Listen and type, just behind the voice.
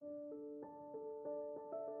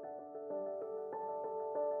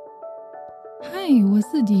嗨，我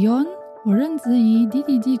是 Dion， 我任职于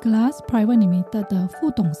DDG Glass Private Limited 的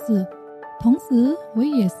副董事，同时我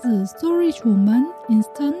也是 Storage Woman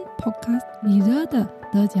Instant Podcast Leader 的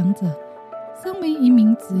得奖者。身为一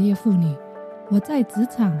名职业妇女，我在职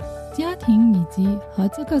场、家庭以及和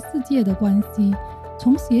这个世界的关系，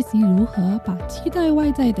从学习如何把期待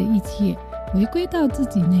外在的一切回归到自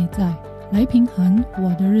己内在，来平衡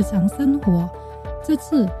我的日常生活。这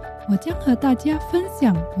次我将和大家分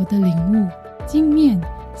享我的领悟、经验，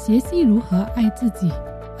学习如何爱自己、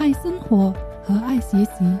爱生活和爱学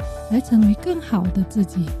习，来成为更好的自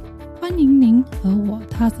己。欢迎您和我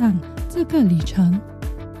踏上这个旅程。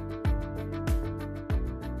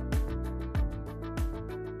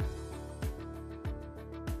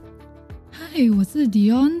嗨，我是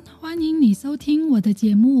Dion， 欢迎你收听我的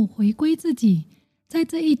节目《回归自己》。在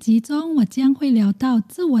这一集中，我将会聊到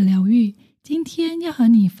自我疗愈。今天要和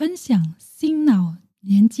你分享心脑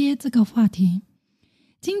连接这个话题。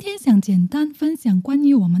今天想简单分享关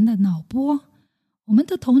于我们的脑波。我们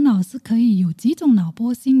的头脑是可以有几种脑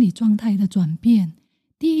波心理状态的转变。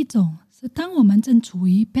第一种是当我们正处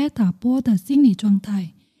于贝塔波的心理状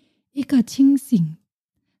态，一个清醒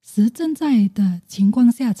时正在的情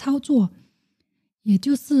况下操作，也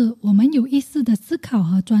就是我们有意识的思考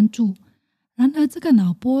和专注。然而这个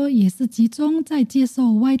脑波也是集中在接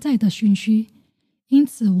受外在的讯息，因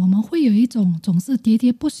此我们会有一种总是喋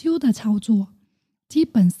喋不休的操作。基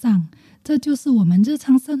本上这就是我们日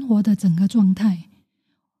常生活的整个状态，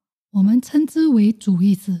我们称之为主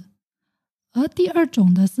意识。而第二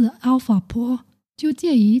种的是 Alpha 波，就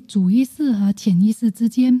介于主意识和潜意识之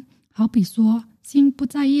间，好比说心不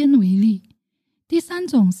在焉为例。第三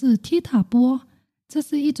种是 Theta 波，这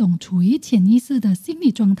是一种处于潜意识的心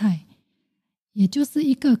理状态，也就是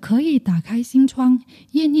一个可以打开心窗，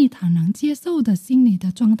愿意坦然接受的心理的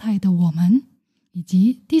状态的我们。以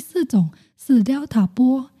及第四种是 Delta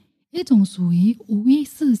波，一种属于无意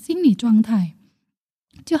识心理状态，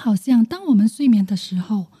就好像当我们睡眠的时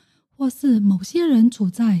候，或是某些人处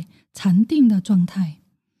在禅定的状态。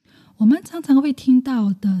我们常常会听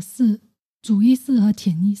到的是主意识和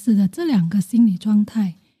潜意识的这两个心理状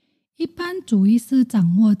态。一般主意识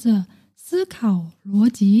掌握着思考、逻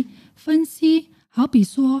辑、分析，好比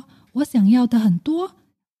说我想要的很多，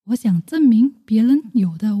我想证明别人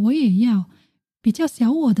有的我也要，比较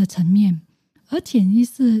小我的层面。而潜意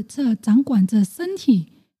识则掌管着身体、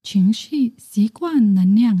情绪、习惯、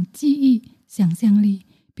能量、记忆、想象力。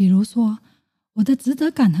比如说我的值得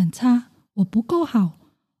感很差，我不够好，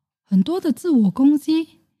很多的自我攻击，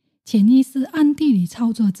潜意识暗地里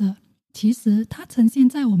操作着，其实它呈现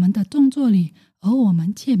在我们的动作里，而我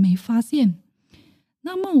们却没发现。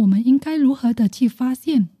那么我们应该如何的去发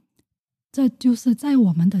现？这就是在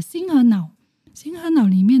我们的心和脑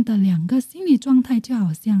里面的两个心理状态，就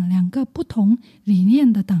好像两个不同理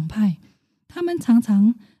念的党派，他们常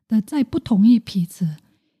常的在不同意彼此。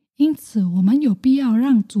因此我们有必要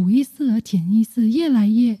让主意识和潜意识越来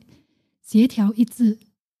越协调一致，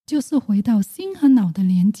就是回到心和脑的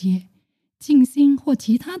连结。静心或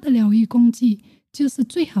其他的疗愈工具就是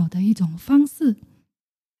最好的一种方式。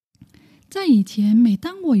在以前，每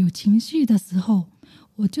当我有情绪的时候，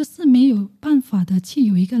我就是没有办法的去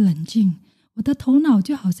有一个冷静，我的头脑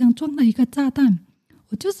就好像装了一个炸弹，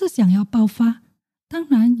我就是想要爆发，当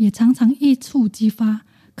然也常常一触即发。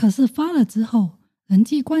可是发了之后，人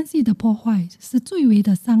际关系的破坏是最为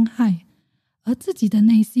的伤害，而自己的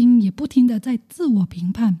内心也不停的在自我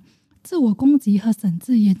评判、自我攻击和审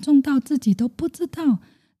视，严重到自己都不知道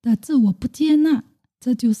的自我不接纳。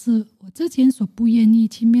这就是我之前所不愿意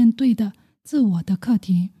去面对的自我的课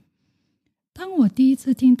题。当我第一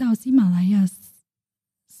次听到喜马拉雅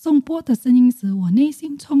颂钵的声音时，我内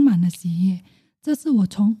心充满了喜悦，这是我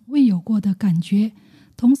从未有过的感觉。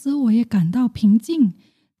同时我也感到平静，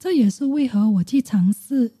这也是为何我去尝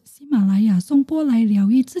试喜马拉雅颂钵来疗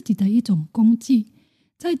愈自己的一种工具。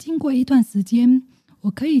在经过一段时间，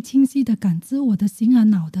我可以清晰地感知我的心和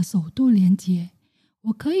脑的首度连结，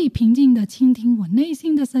我可以平静地倾听我内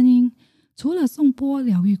心的声音。除了颂钵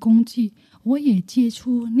疗愈工具，我也接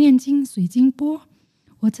触念经水晶钵。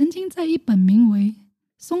我曾经在一本名为《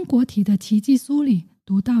松果体的奇迹》书里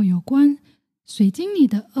读到有关水晶里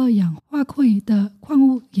的二氧化硅的矿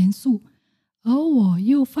物元素，而我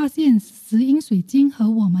又发现石英水晶和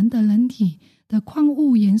我们的人体的矿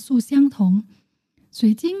物元素相同，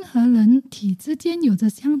水晶和人体之间有着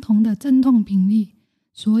相同的振动频率，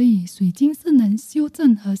所以水晶是能修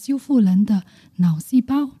正和修复人的脑细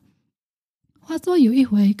胞。话说有一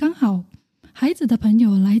回，刚好孩子的朋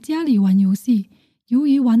友来家里玩游戏，由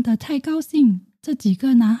于玩得太高兴，这几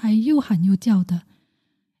个男孩又喊又叫的，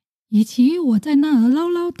与其我在那儿唠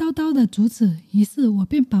唠叨叨的阻止，于是我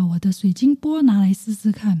便把我的水晶波拿来试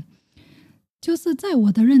试看。就是在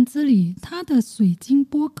我的认知里，它的水晶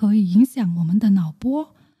波可以影响我们的脑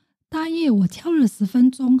波。大约我敲了10分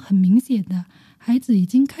钟，很明显的，孩子已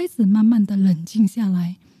经开始慢慢的冷静下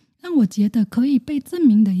来，让我觉得可以被证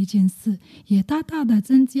明的一件事，也大大的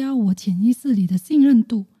增加我潜意识里的信任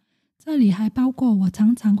度。这里还包括我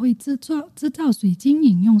常常会制造水晶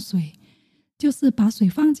饮用水，就是把水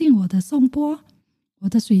放进我的颂钵，我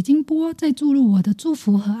的水晶波再注入我的祝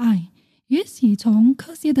福和爱。也许从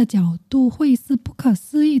科学的角度会是不可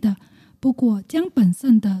思议的，不过将本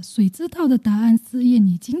身的谁知道的答案试验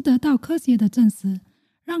已经得到科学的证实，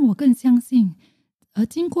让我更相信。而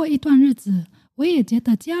经过一段日子，我也觉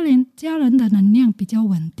得家人的能量比较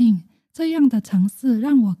稳定，这样的尝试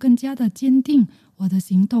让我更加的坚定我的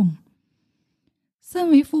行动。身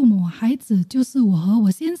为父母，孩子就是我和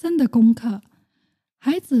我先生的功课。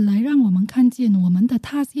孩子来让我们看见我们的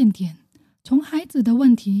塌陷点，从孩子的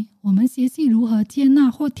问题，我们学习如何接纳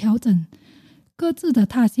或调整各自的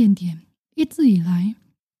塌陷点。一直以来，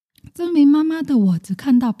身为妈妈的我只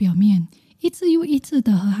看到表面，一次又一次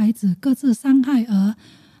的和孩子各自伤害，而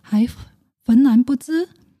还浑然不知。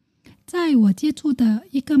在我接触的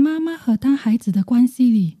一个妈妈和她孩子的关系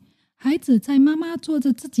里，孩子在妈妈做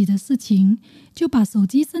着自己的事情，就把手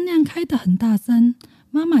机声量开得很大声。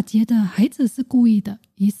妈妈觉得孩子是故意的，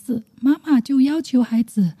于是妈妈就要求孩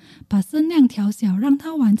子把声量调小，让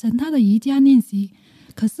他完成他的瑜伽练习。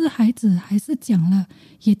可是孩子还是讲了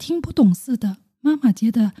也听不懂似的。妈妈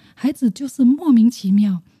觉得孩子就是莫名其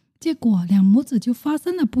妙，结果两母子就发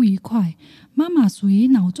生了不愉快。妈妈属于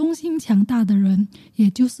脑中心强大的人，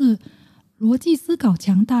也就是逻辑思考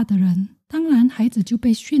强大的人，当然孩子就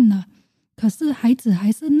被训了。可是孩子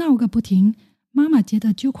还是闹个不停，妈妈觉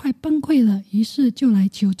得就快崩溃了，于是就来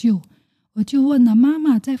求救。我就问了妈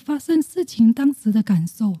妈在发生事情当时的感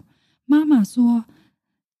受。妈妈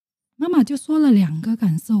就说了2个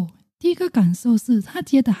感受。第一个感受是她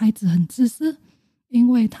觉得孩子很自私，因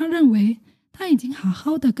为她认为她已经好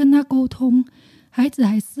好的跟他沟通，孩子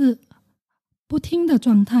还是不听的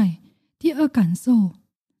状态。第二感受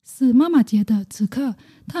是妈妈觉得此刻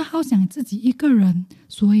她好想自己一个人，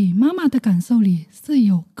所以妈妈的感受里是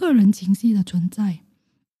有个人情绪的存在。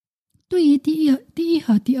对于第一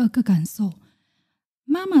和第二个感受，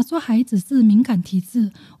妈妈说孩子是敏感体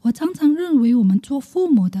质，我常常认为我们做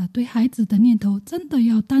父母的对孩子的念头真的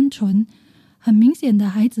要单纯。很明显的，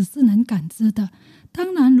孩子是能感知的，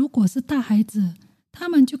当然如果是大孩子，他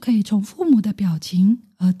们就可以从父母的表情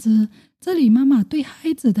而知。这里妈妈对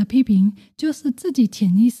孩子的批评就是自己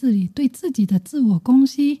潜意识里对自己的自我攻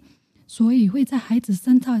击，所以会在孩子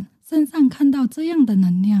身上看到这样的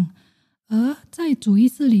能量。而在主意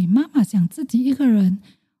识里，妈妈想自己一个人，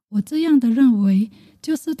我这样的认为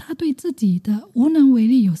就是她对自己的无能为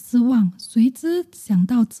力有失望，随之想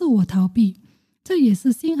到自我逃避。这也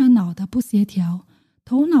是心和脑的不协调，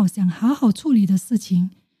头脑想好好处理的事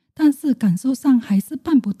情，但是感受上还是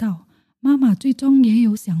办不到。妈妈最终也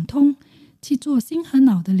有想通，去做心和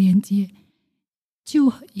脑的连接，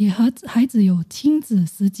就也和孩子有亲子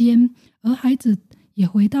时间，而孩子也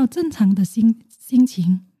回到正常的心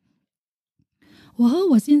情。我和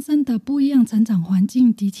我先生的不一样成长环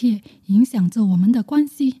境的确影响着我们的关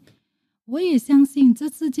系。我也相信这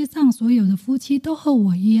世界上所有的夫妻都和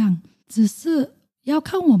我一样，只是要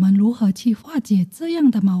看我们如何去化解这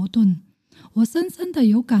样的矛盾。我深深的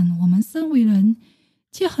有感，我们身为人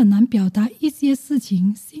却很难表达一些事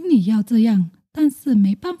情，心里要这样，但是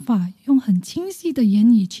没办法用很清晰的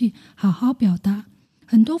言语去好好表达。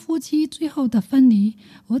很多夫妻最后的分离，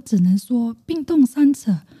我只能说冰冻三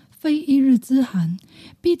尺非一日之寒，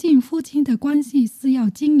毕竟夫妻的关系是要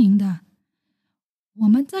经营的。我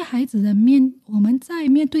们在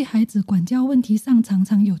面对孩子管教问题上常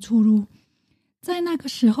常有出入。在那个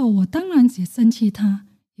时候，我当然也生气他。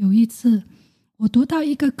有一次，我读到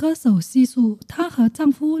一个歌手叙述她和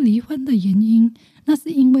丈夫离婚的原因，那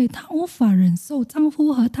是因为她无法忍受丈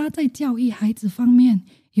夫和她在教育孩子方面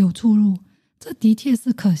有出入。这的确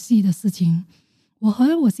是可惜的事情。我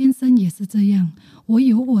和我先生也是这样，我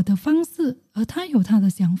有我的方式，而他有他的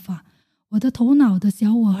想法。我的头脑的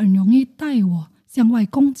小我很容易带我向外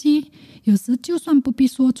攻击，有时就算不必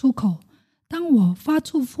说出口，当我发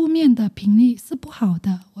出负面的频率是不好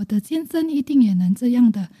的，我的先生一定也能这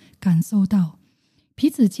样的感受到，彼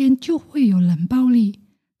此间就会有冷暴力。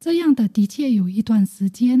这样的确有一段时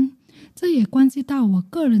间，这也关系到我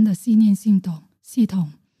个人的信念系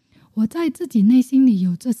统。我在自己内心里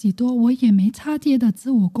有着许多我也没察觉的自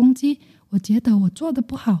我攻击，我觉得我做得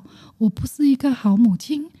不好，我不是一个好母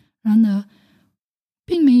亲。然而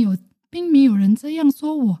并没有并没有人这样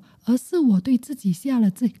说我，而是我对自己下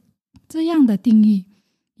了这样的定义，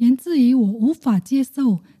源自于我无法接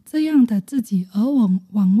受这样的自己而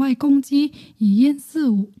往外攻击，以掩饰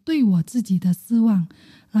对我自己的失望。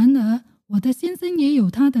然而我的先生也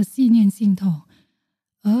有他的信念系统，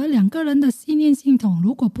而两个人的信念系统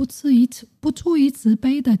如果不出于慈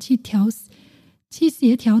悲的去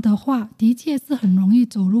协调的话，的确是很容易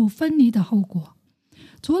走入分离的后果。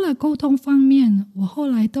除了沟通方面，我后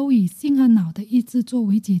来都以心和脑的意志作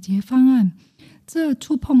为解决方案，这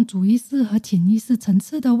触碰主意识和潜意识层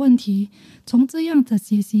次的问题。从这样的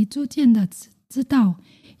学习逐渐的知道，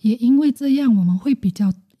也因为这样我们会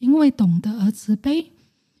因为懂得而慈悲。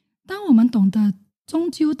当我们懂得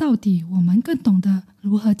终究到底，我们更懂得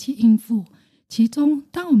如何去应付其中。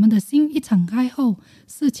当我们的心一敞开后，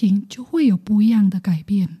事情就会有不一样的改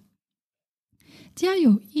变。家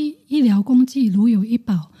有医疗工具如有一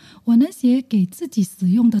宝，我能写给自己使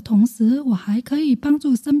用的同时，我还可以帮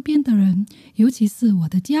助身边的人，尤其是我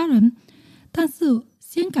的家人。但是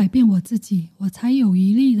先改变我自己，我才有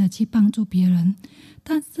余力的去帮助别人。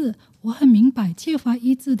但是我很明白，缺乏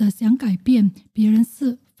意志的想改变别人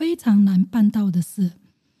是非常难办到的事。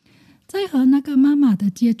在和那个妈妈的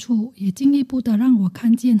接触，也进一步的让我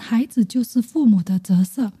看见孩子就是父母的折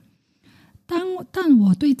射。但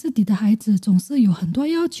我对自己的孩子总是有很多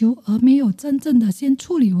要求，而没有真正的先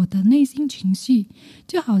处理我的内心情绪。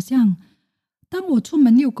就好像当我出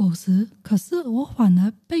门遛狗时，可是我反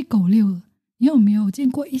而被狗遛了。你有没有见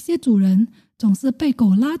过一些主人总是被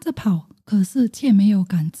狗拉着跑，可是却没有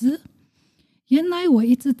感知？原来我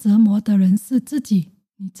一直折磨的人是自己，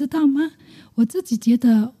你知道吗？我自己觉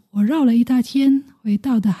得我绕了一大圈，回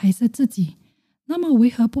到的还是自己。那么为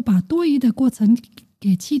何不把多余的过程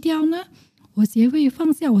给去掉呢？我学会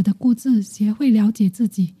放下我的固执，学会了解自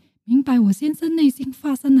己，明白我先生内心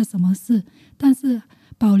发生了什么事，但是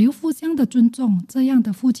保留互相的尊重，这样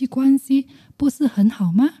的夫妻关系不是很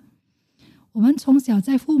好吗？我们从小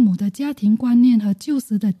在父母的家庭观念和旧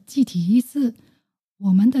时的集体意识，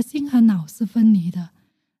我们的心和脑是分离的，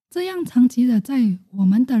这样长期的在我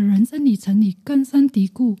们的人生旅程里根深蒂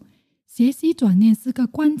固。学习转念是个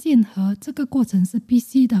关键，和这个过程是必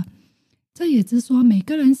须的。这也就是说，每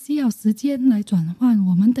个人需要时间来转换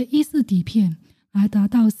我们的意识底片，来达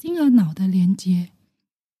到心和脑的连接。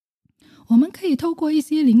我们可以透过一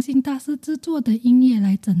些灵性大师制作的音乐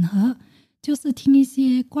来整合，就是听一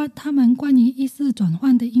些他们关于意识转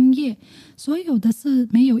换的音乐。所有的事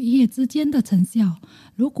没有一夜之间的成效，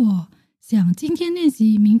如果想今天练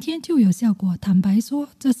习明天就有效果，坦白说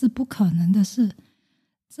这是不可能的事。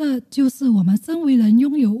这就是我们身为人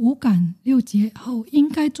拥有五感六觉后应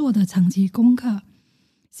该做的长期功课。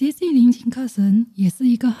学习灵性课程也是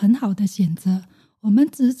一个很好的选择。我们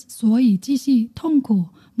之所以继续痛苦，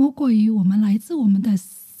莫过于我们来自我们的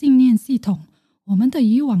信念系统，我们的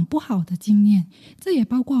以往不好的经验，这也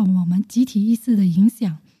包括我们集体意识的影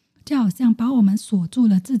响，就好像把我们锁住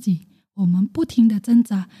了自己，我们不停的挣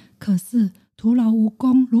扎，可是徒劳无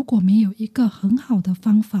功。如果没有一个很好的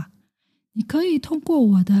方法，你可以通过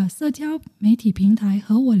我的社交媒体平台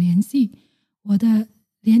和我联系，我的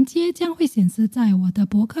连接将会显示在我的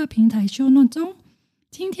博客平台 show note 中。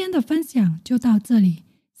今天的分享就到这里，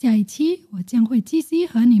下一期我将会继续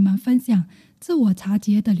和你们分享自我察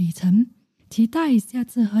觉的旅程，期待下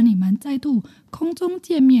次和你们再度空中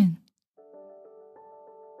见面。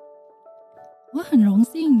我很荣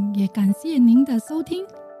幸，也感谢您的收听。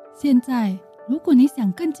现在如果你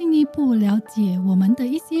想更进一步了解我们的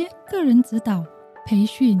一些个人指导、培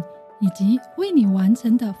训以及为你完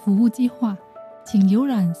成的服务计划，请浏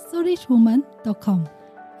览 soulrichwoman.com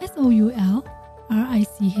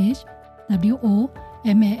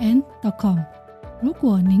soulrichwoman.com。 如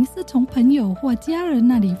果您是从朋友或家人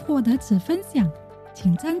那里获得此分享，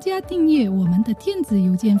请参加订阅我们的电子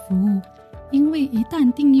邮件服务，因为一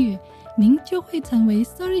旦订阅，您就会成为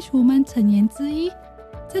Soulrichwoman 成员之一。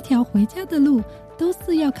这条回家的路都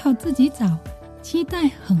是要靠自己找，期待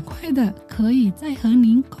很快的可以再和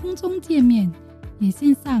您空中见面，也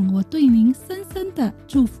献上我对您深深的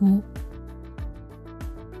祝福。